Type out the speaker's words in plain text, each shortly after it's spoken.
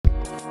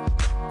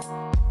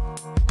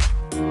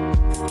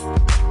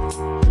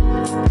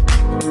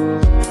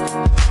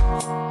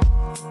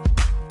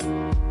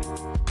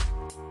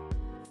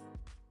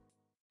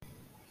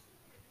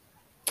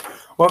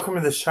Welcome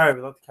to the show.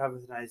 We'd like to cover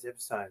today's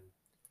episode.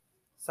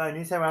 So,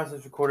 New South Wales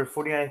has recorded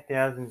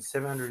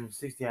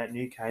 48,768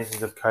 new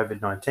cases of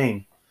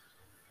COVID-19.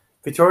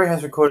 Victoria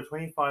has recorded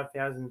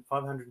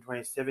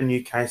 25,527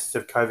 new cases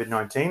of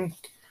COVID-19.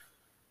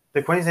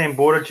 The Queensland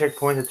border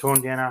checkpoints are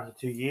torn down after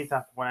 2 years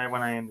after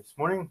 1 a.m. this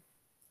morning.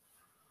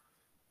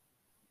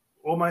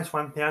 Almost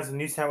 1,000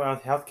 New South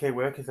Wales healthcare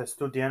workers are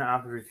stood down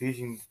after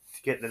refusing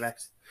to get the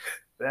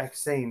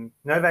vaccine.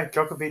 Novak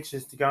Djokovic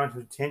is to go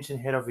into detention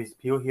ahead of his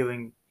appeal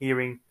hearing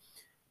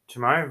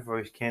tomorrow for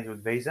his cancelled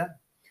visa.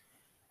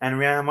 And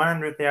around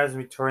 100,000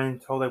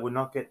 Victorians told they would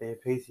not get their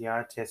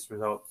PCR test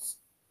results.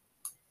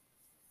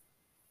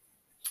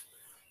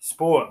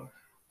 Sport.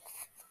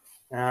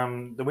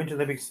 The Winter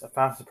Olympics are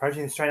fast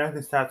approaching. The Australian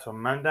Open starts on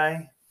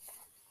Monday.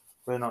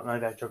 Whether or not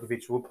Novak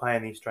Djokovic will play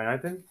in the Australian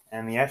Open.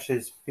 And the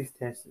Ashes 5th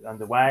test is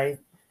underway,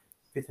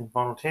 5th and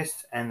final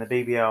test. And the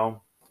BBL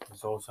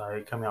is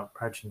also coming up,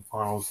 approaching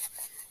finals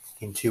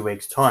in 2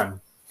 weeks'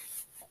 time.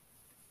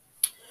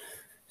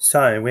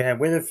 So we have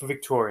weather for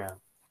Victoria.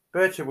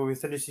 Birchip will be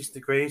 36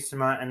 degrees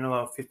tomorrow and a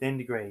low of 15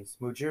 degrees.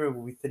 Mildura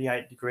will be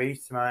 38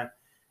 degrees tomorrow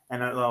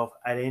and a low of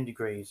 18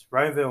 degrees.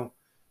 Rowville,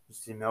 which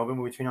is in Melbourne,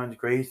 will be 29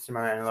 degrees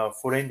tomorrow and a low of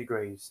 14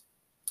 degrees.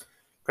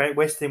 Great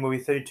Western will be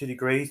 32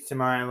 degrees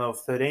tomorrow and a low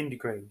of 13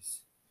 degrees.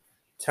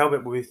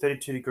 Talbot will be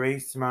 32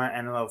 degrees tomorrow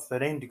and a low of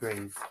 13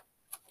 degrees.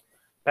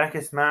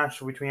 Bacchus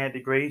Marsh will be 28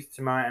 degrees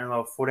tomorrow and a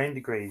low of 14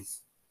 degrees.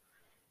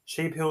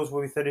 Sheep Hills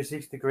will be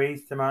 36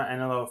 degrees tomorrow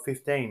and a low of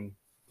 15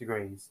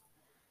 degrees.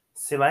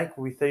 Sea Lake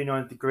will be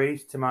 39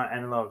 degrees tomorrow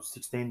and a low of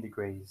 16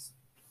 degrees.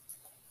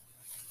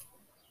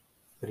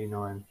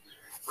 39.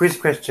 Quiz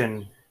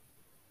question.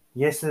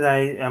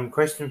 Yesterday,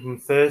 question from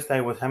Thursday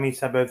was how many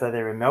suburbs are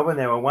there in Melbourne?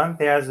 There were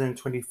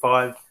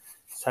 1,025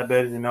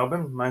 suburbs in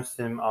Melbourne. Most of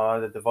them are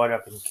either divided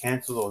up into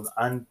cancelled or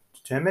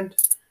undetermined.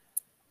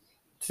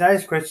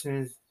 Today's question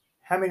is,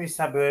 how many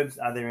suburbs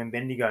are there in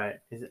Bendigo?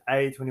 Is it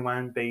A,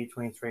 21, B,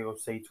 23, or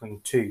C,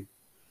 22?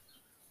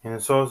 And the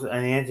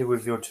answer will be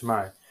revealed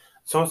tomorrow.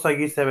 It's also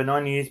used to have a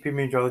 9 years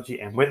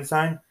meteorology and weather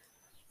zone.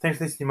 Thanks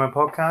for listening to my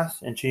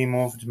podcast and tune in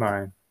more for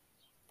tomorrow.